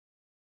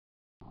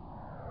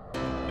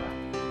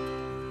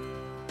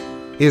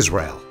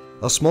Israel,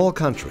 a small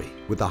country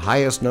with the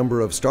highest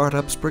number of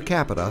startups per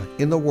capita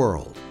in the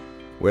world,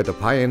 where the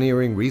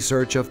pioneering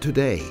research of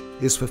today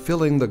is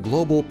fulfilling the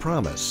global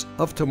promise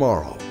of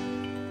tomorrow.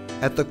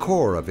 At the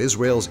core of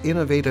Israel's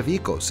innovative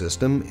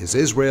ecosystem is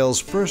Israel's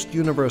first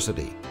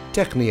university,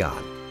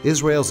 Technion,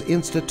 Israel's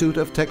Institute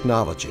of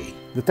Technology.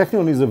 The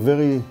Technion is a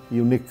very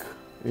unique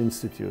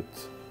institute.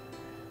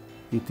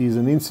 It is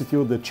an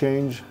institute that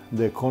changed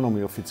the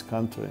economy of its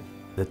country.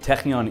 The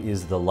Technion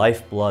is the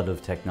lifeblood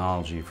of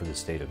technology for the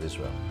state of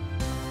Israel.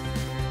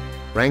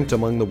 Ranked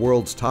among the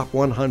world's top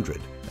 100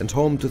 and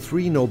home to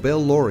 3 Nobel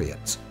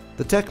laureates,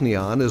 the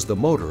Technion is the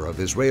motor of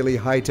Israeli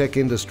high-tech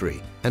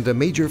industry and a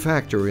major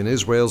factor in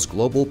Israel's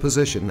global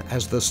position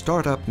as the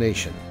startup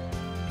nation.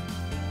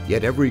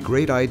 Yet every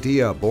great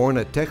idea born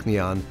at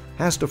Technion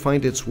has to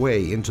find its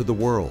way into the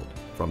world,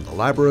 from the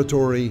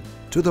laboratory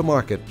to the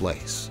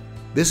marketplace.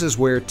 This is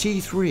where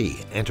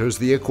T3 enters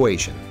the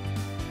equation.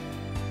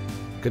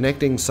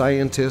 Connecting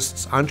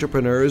scientists,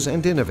 entrepreneurs,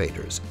 and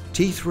innovators,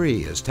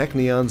 T3 is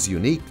Technion's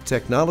unique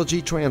technology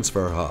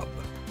transfer hub.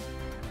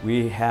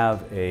 We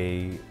have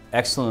an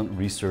excellent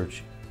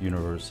research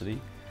university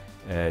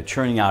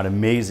churning out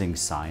amazing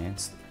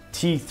science.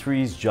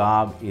 T3's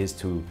job is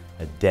to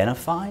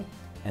identify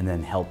and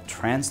then help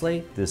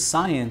translate this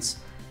science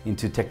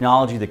into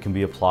technology that can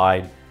be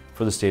applied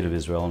for the state of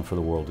Israel and for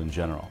the world in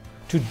general.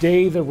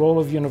 Today, the role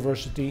of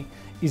university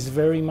is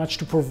very much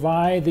to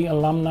provide the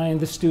alumni and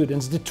the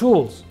students the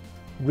tools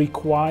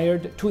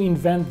required to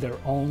invent their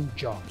own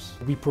jobs.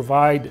 We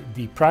provide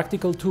the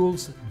practical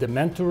tools, the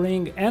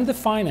mentoring, and the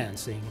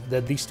financing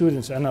that these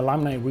students and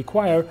alumni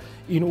require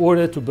in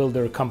order to build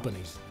their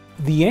companies.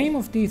 The aim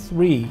of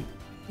T3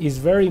 is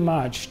very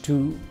much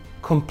to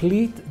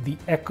complete the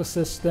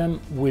ecosystem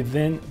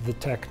within the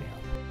Technion.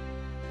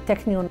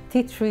 Technion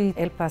T3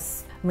 help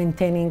us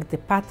maintaining the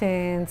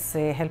patents,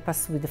 help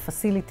us with the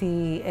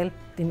facility, help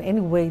in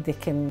any way they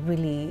can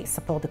really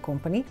support the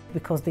company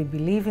because they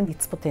believe in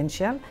its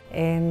potential.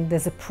 And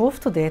there's a proof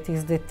to that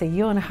is that a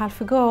year and a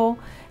half ago,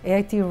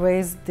 AIT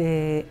raised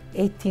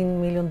 $18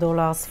 million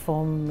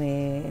from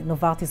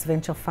Novartis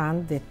Venture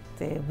Fund that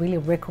really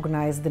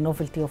recognized the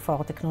novelty of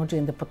our technology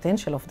and the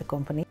potential of the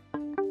company.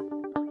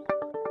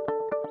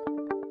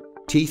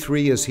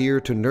 T3 is here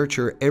to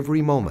nurture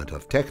every moment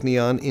of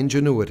Technion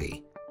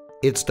ingenuity.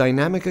 Its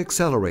dynamic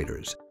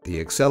accelerators, the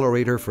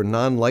Accelerator for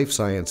Non-Life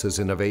Sciences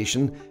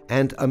Innovation,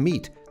 and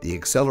AMIT, the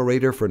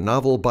Accelerator for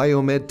Novel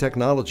Biomed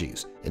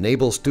Technologies,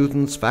 enable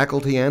students,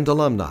 faculty, and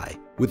alumni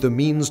with the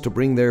means to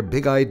bring their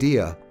big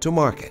idea to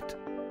market.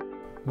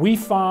 We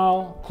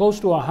file close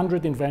to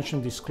 100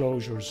 invention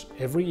disclosures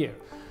every year.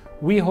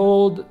 We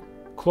hold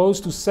close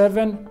to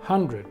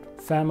 700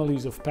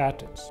 families of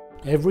patents.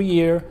 Every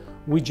year,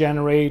 we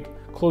generate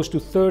close to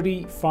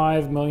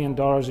 $35 million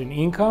in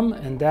income,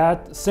 and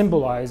that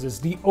symbolizes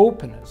the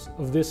openness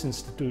of this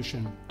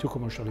institution to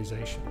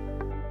commercialization.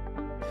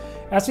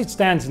 As it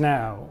stands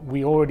now,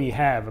 we already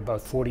have about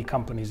 40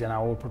 companies in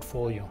our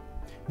portfolio.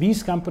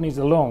 These companies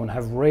alone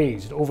have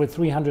raised over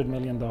 $300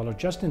 million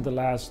just in the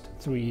last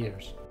 3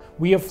 years.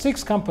 We have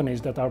 6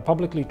 companies that are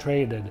publicly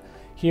traded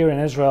here in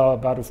Israel,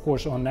 but of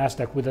course on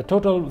NASDAQ, with a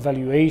total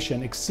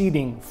valuation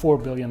exceeding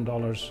 $4 billion.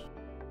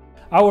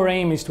 Our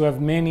aim is to have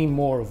many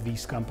more of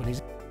these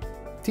companies.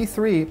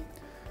 T3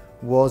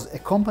 was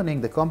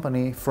accompanying the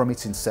company from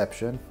its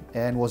inception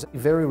and was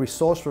very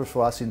resourceful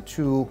for us in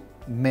 2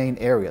 main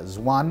areas.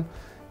 One,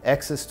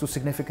 access to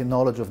significant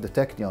knowledge of the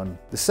Technion.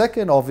 The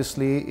second,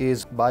 obviously,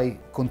 is by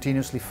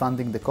continuously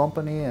funding the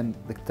company, and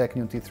the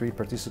Technion T3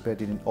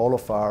 participated in all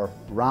of our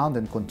round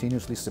and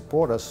continuously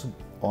support us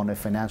on a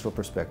financial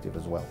perspective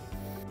as well.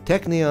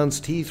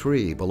 Technion's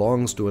T3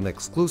 belongs to an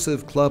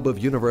exclusive club of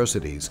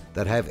universities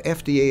that have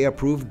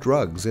FDA-approved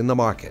drugs in the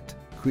market.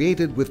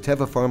 Created with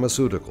Teva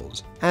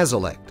Pharmaceuticals,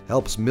 Azilect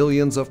helps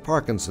millions of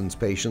Parkinson's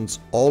patients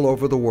all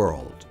over the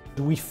world.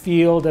 We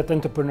feel that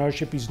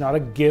entrepreneurship is not a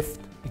gift,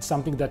 it's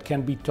something that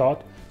can be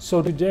taught.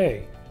 So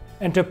today,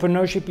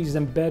 entrepreneurship is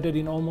embedded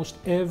in almost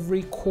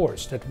every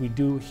course that we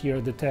do here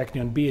at the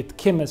Technion, be it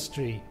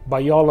chemistry,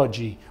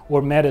 biology,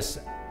 or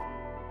medicine.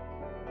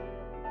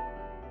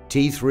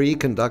 T3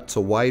 conducts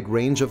a wide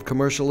range of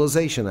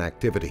commercialization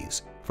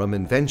activities, from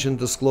invention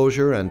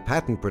disclosure and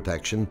patent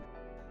protection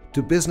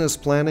to business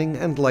planning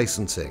and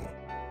licensing.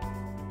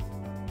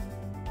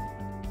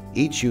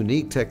 Each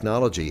unique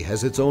technology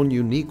has its own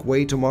unique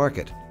way to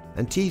market,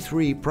 and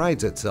T3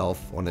 prides itself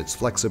on its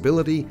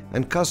flexibility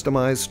and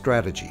customized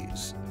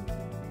strategies.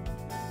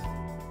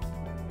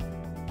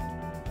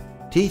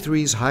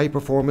 T3's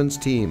high-performance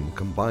team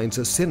combines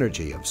a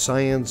synergy of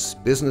science,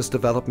 business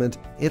development,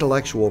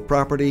 intellectual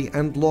property,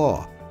 and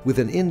law with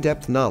an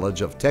in-depth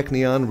knowledge of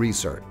Technion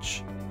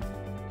research.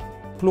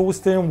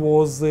 Pluristem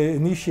was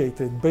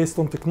initiated based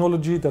on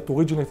technology that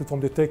originated from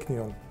the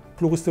Technion.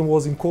 Pluristem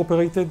was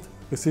incorporated,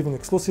 receiving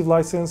exclusive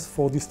license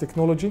for this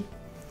technology.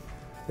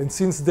 And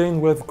since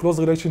then, we have a close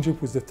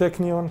relationship with the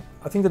Technion.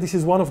 I think that this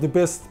is one of the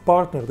best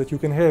partners that you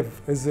can have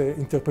as an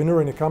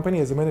entrepreneur in a company,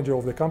 as a manager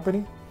of the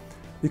company,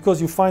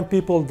 because you find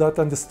people that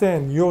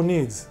understand your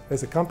needs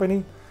as a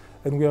company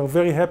and we are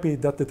very happy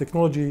that the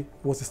technology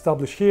was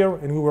established here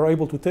and we were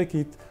able to take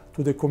it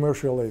to the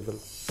commercial level.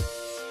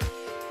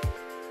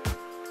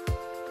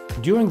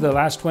 During the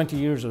last 20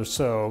 years or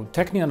so,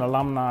 Technion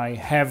alumni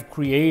have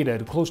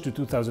created close to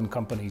 2,000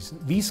 companies.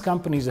 These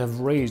companies have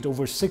raised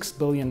over $6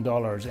 billion,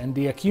 and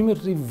the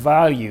accumulative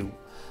value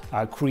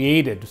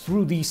created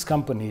through these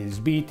companies,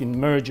 be it in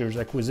mergers,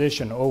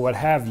 acquisition, or what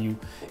have you,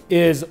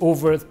 is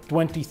over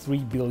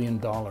 $23 billion.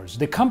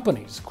 The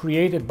companies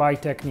created by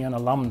Technion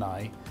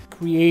alumni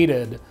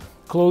created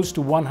close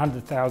to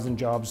 100,000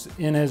 jobs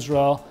in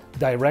Israel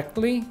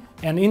directly,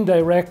 and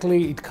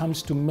indirectly it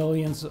comes to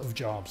millions of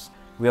jobs.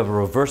 We have a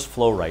reverse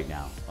flow right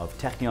now of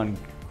Technion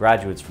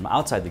graduates from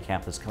outside the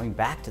campus coming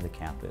back to the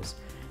campus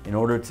in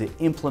order to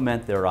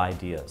implement their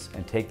ideas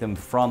and take them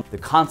from the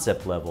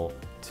concept level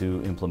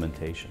to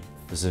implementation.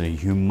 This is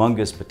a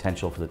humongous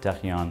potential for the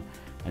Technion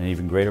and an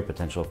even greater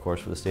potential, of course,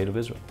 for the state of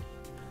Israel.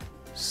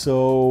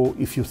 So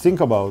if you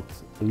think about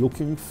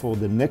looking for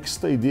the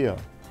next idea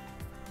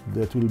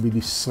that will be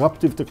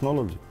disruptive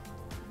technology,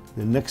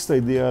 the next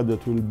idea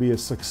that will be a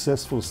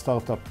successful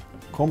startup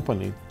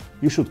company,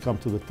 you should come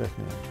to the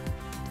Technion.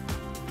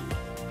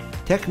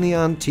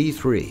 Technion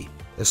T3,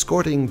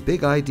 escorting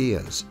big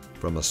ideas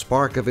from a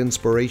spark of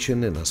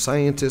inspiration in a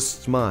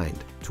scientist's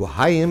mind to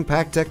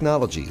high-impact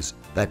technologies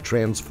that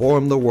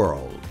transform the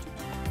world.